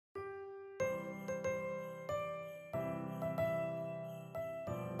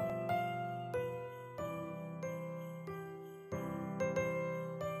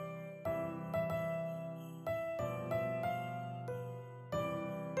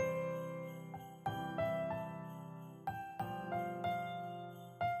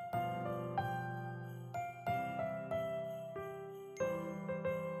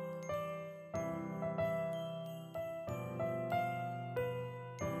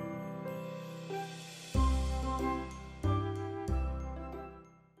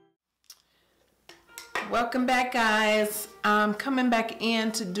Welcome back, guys. I'm coming back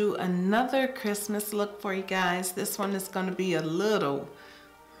in to do another Christmas look for you guys. This one is going to be a little,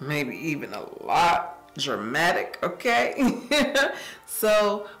 maybe even a lot dramatic, okay?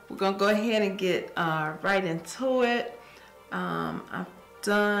 So we're going to go ahead and get right into it. I've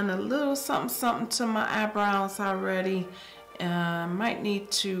done a little something to my eyebrows already. Might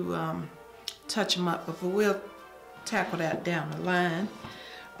need to touch them up, but we'll tackle that down the line.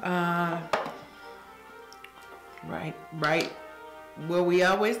 Right where we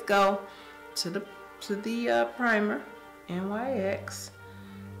always go, to the primer, NYX,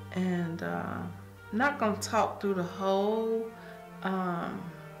 and not gonna talk through the whole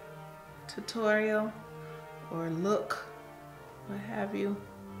tutorial or look, what have you.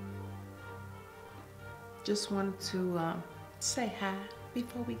 Just wanted to say hi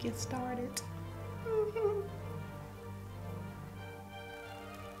before we get started.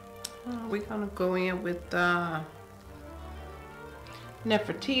 We're gonna go in with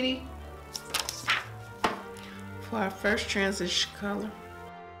Nefertiti for our first transition color.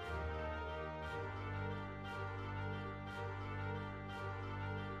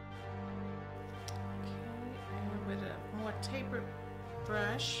 Okay, and with a more tapered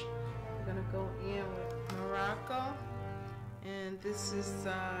brush, we're gonna go in with Morocco, and this is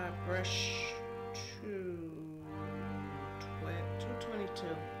brush 222.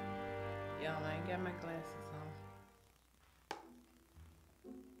 Y'all, I ain't got my glasses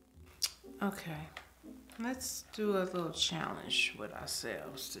on. Okay, let's do a little challenge with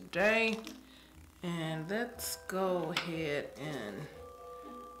ourselves today. And let's go ahead and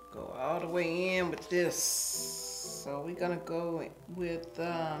go all the way in with this. So we're gonna go with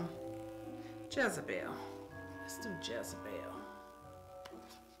Jezebel. Let's do Jezebel.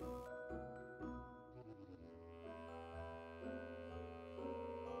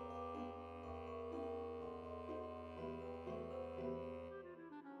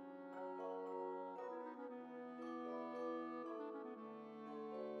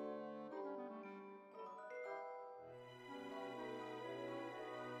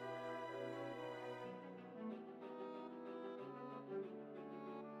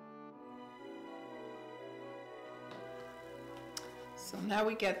 So now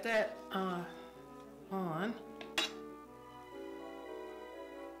we got that on.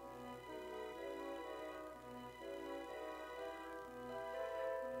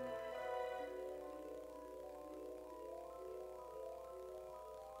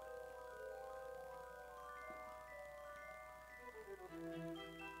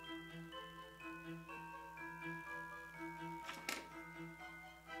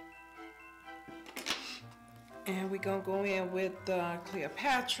 And we're gonna go in with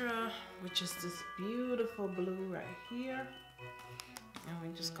Cleopatra, which is this beautiful blue right here. And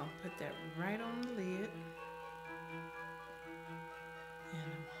we're just gonna put that right on the lid.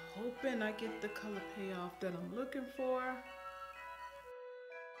 And I'm hoping I get the color payoff that I'm looking for.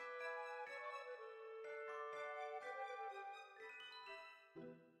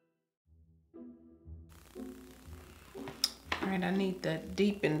 Alright, I need that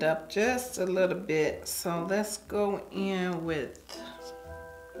deepened up just a little bit. So let's go in with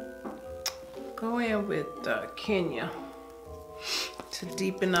Kenya to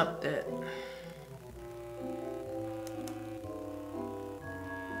deepen up that.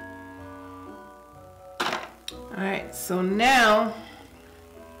 Alright, so now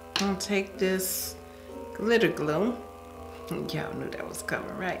I'm gonna take this glitter glue. Y'all knew that was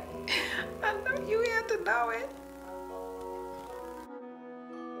coming, right? I know you had to know it.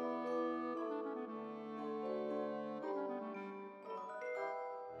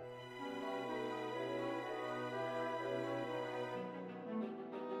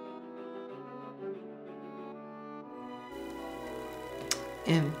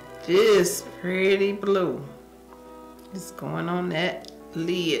 And this pretty blue is going on that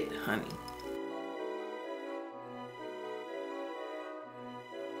lid, honey.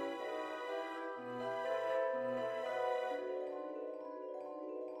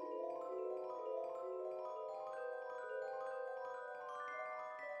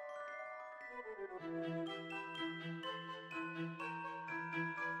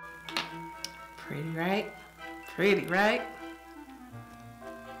 Pretty, right? Pretty, right?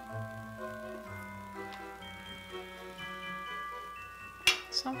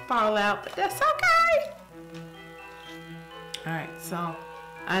 Some fallout, but that's okay. All right, so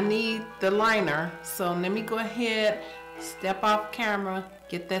I need the liner. So let me go ahead, step off camera,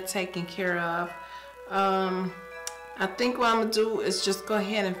 get that taken care of. I think what I'm gonna do is just go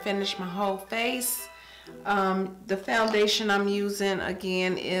ahead and finish my whole face. The foundation I'm using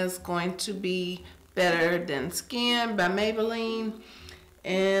again is going to be Better Than Skin by Maybelline.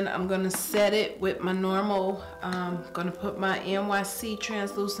 And I'm going to set it with my normal, going to put my NYC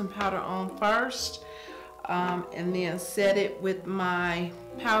translucent powder on first. And then set it with my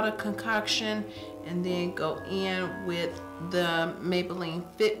powder concoction, and then go in with the Maybelline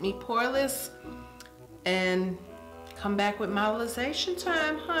Fit Me Poreless, and come back with modelization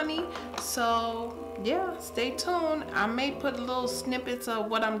time, honey. So yeah, stay tuned. I may put little snippets of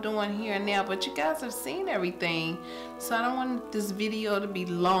what I'm doing here and now, but you guys have seen everything, so I don't want this video to be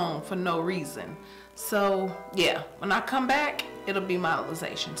long for no reason. So yeah, when I come back, it'll be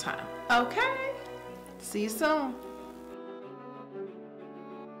modelization time. Okay, see you soon.